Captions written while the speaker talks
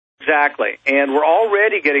Exactly. And we're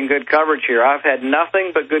already getting good coverage here. I've had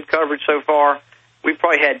nothing but good coverage so far. We've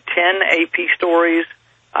probably had 10 AP stories.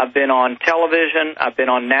 I've been on television. I've been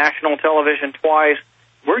on national television twice.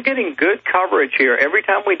 We're getting good coverage here. Every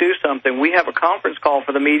time we do something, we have a conference call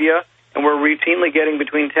for the media, and we're routinely getting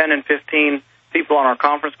between 10 and 15 people on our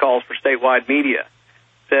conference calls for statewide media.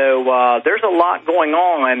 So there's a lot going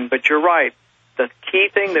on, but you're right. The key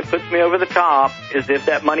thing that puts me over the top is if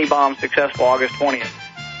that money bomb's successful August 20th.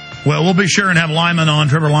 Well, we'll be sure and have Lyman on,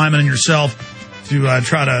 Trevor Lyman and yourself, to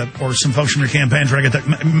try to, or some folks from your campaign, try to get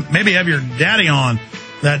that. Maybe have your daddy on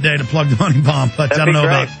that day to plug the money bomb. But I don't know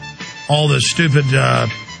about all the stupid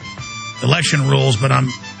election rules, but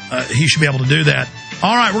he should be able to do that.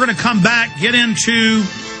 All right, we're going to come back, get into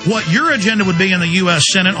what your agenda would be in the U.S.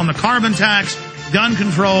 Senate on the carbon tax, gun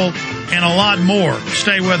control, and a lot more.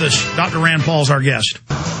 Stay with us. Dr. Rand Paul's our guest.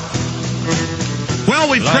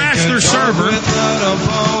 Well, we've crashed their server.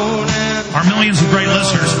 Our millions of great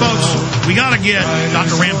listeners. Folks, we got to get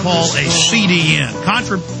Dr. Rand Paul a CDN,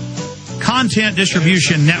 Content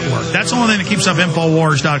Distribution Network. That's the only thing that keeps up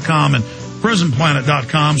Infowars.com and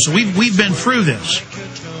PrisonPlanet.com. So we've been through this.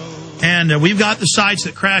 And we've got the sites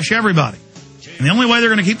that crash everybody. And the only way they're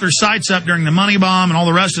going to keep their sites up during the money bomb and all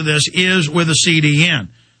the rest of this is with a CDN.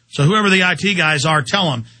 So whoever the IT guys are,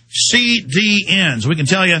 tell them CDNs. We can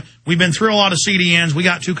tell you we've been through a lot of CDNs. We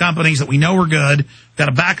got 2 companies that we know are good. Got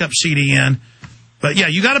a backup CDN. But, yeah,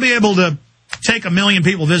 you got to be able to take 1 million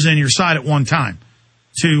people visiting your site at one time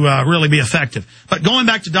to really be effective. But going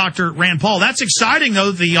back to Dr. Rand Paul, that's exciting,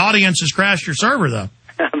 though, the audience has crashed your server, though.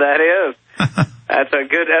 That is.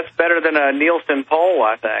 That's better than a Nielsen poll,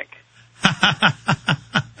 I think.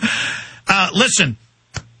 Listen,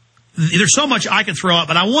 there's so much I could throw up,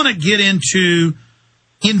 but I want to get into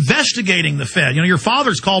investigating the Fed. You know, your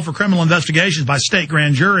father's called for criminal investigations by state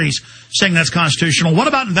grand juries, saying that's constitutional. What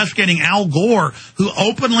about investigating Al Gore, who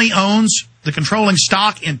openly owns the controlling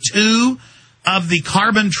stock in 2 of the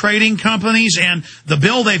carbon trading companies? And the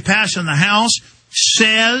bill they passed in the House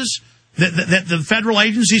says that the federal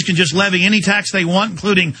agencies can just levy any tax they want,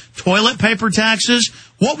 including toilet paper taxes.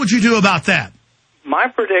 What would you do about that? My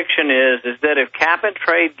prediction is that if cap and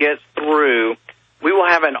trade gets through, we will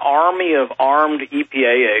have an army of armed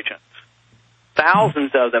EPA agents,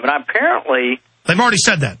 thousands of them. And apparently, they've already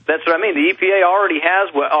said that. That's what I mean. The EPA already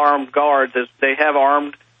has armed guards. They have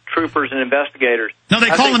armed troopers and investigators. No,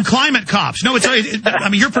 they call them climate cops. No, I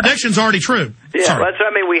mean, your prediction's already true. Yeah, Sorry. That's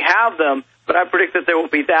what I mean. We have them, but I predict that there will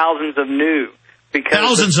be thousands of new.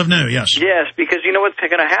 Thousands of new, yes. Yes, because you know what's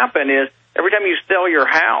going to happen is every time you sell your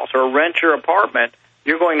house or rent your apartment,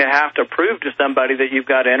 you're going to have to prove to somebody that you've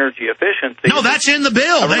got energy efficiency. No, that's in the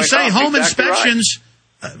bill. They say home inspections.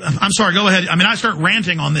 Right. I'm sorry, go ahead. I mean, I start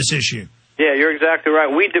ranting on this issue. Yeah, you're exactly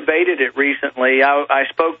right. We debated it recently. I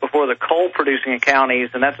spoke before the coal-producing counties,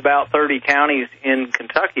 and that's about 30 counties in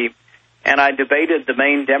Kentucky, and I debated the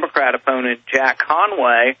main Democrat opponent, Jack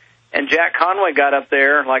Conway, and Jack Conway got up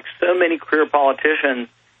there, like so many career politicians,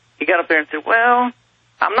 he got up there and said, well,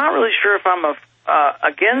 I'm not really sure if I'm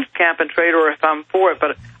against cap and trade or if I'm for it,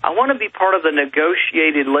 but I want to be part of the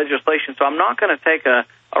negotiated legislation, so I'm not going to take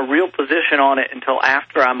a real position on it until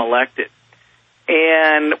after I'm elected.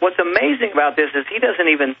 And what's amazing about this is he doesn't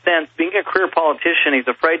even sense, being a career politician, he's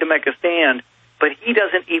afraid to make a stand, but he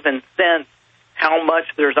doesn't even sense how much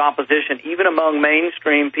there's opposition, even among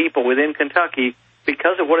mainstream people within Kentucky,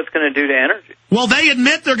 because of what it's going to do to energy. Well, they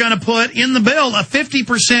admit they're going to put in the bill a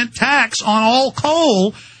 50% tax on all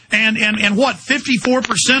coal, and what,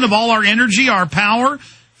 54% of all our energy, our power,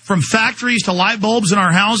 from factories to light bulbs in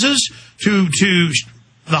our houses to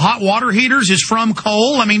the hot water heaters is from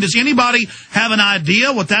coal. I mean, does anybody have an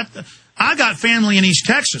idea what that? I got family in East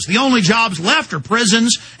Texas. The only jobs left are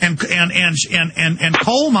prisons and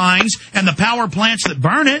coal mines and the power plants that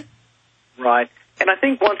burn it. Right. And I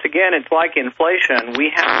think once again, it's like inflation.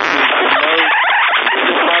 We have to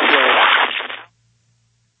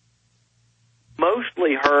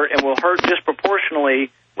mostly hurt and will hurt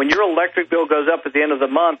disproportionately when your electric bill goes up at the end of the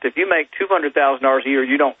month. If you make $200,000 a year,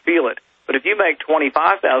 you don't feel it. But if you make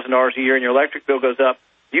 $25,000 a year and your electric bill goes up,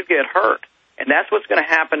 you get hurt. And that's what's going to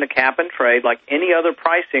happen to cap and trade. Like any other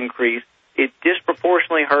price increase, it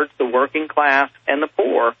disproportionately hurts the working class and the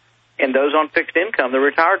poor and those on fixed income, the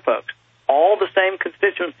retired folks. All the same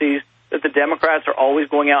constituencies that the Democrats are always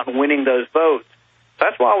going out and winning those votes. So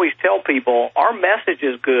that's why I always tell people our message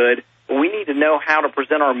is good, but we need to know how to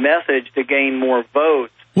present our message to gain more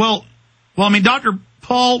votes. Well, I mean, Dr.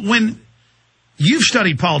 Paul, when you've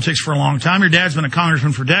studied politics for a long time, your dad's been a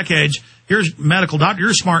congressman for decades, you're a medical doctor,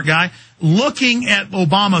 you're a smart guy. Looking at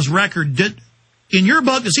Obama's record, in your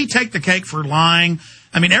book, does he take the cake for lying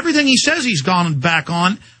I mean, everything he says he's gone back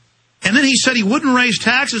on. And then he said he wouldn't raise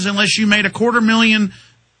taxes unless you made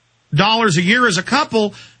 $250,000 a year as a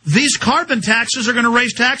couple. These carbon taxes are going to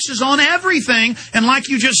raise taxes on everything, and like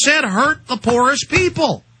you just said, hurt the poorest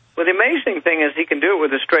people. Well, the amazing thing is he can do it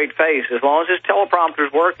with a straight face. As long as his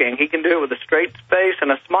teleprompter's working, he can do it with a straight face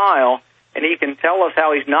and a smile, and he can tell us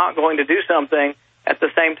how he's not going to do something at the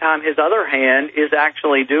same time his other hand is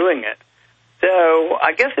actually doing it. So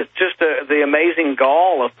I guess it's just the amazing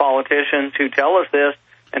gall of politicians who tell us this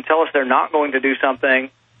and tell us they're not going to do something,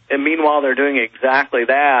 and meanwhile they're doing exactly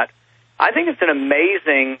that. I think it's an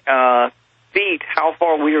amazing feat how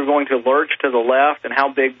far we are going to lurch to the left and how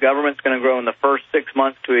big government's going to grow in the first 6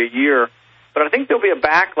 months to a year. But I think there'll be a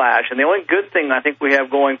backlash, and the only good thing I think we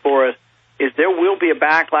have going for us is there will be a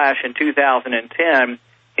backlash in 2010.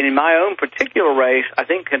 And in my own particular race, I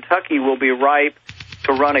think Kentucky will be ripe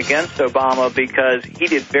to run against Obama because he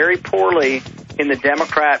did very poorly in the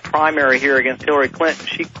Democrat primary here against Hillary Clinton.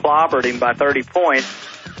 She clobbered him by 30 points.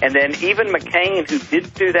 And then even McCain, who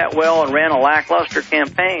didn't do that well and ran a lackluster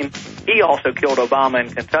campaign, he also killed Obama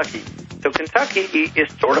in Kentucky. So Kentucky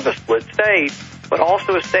is sort of a split state, but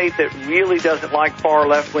also a state that really doesn't like far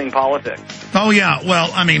left-wing politics. Oh, yeah.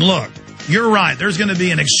 Well, I mean, look, you're right. There's going to be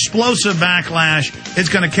an explosive backlash. It's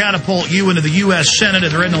going to catapult you into the U.S. Senate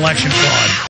if there is an election fraud.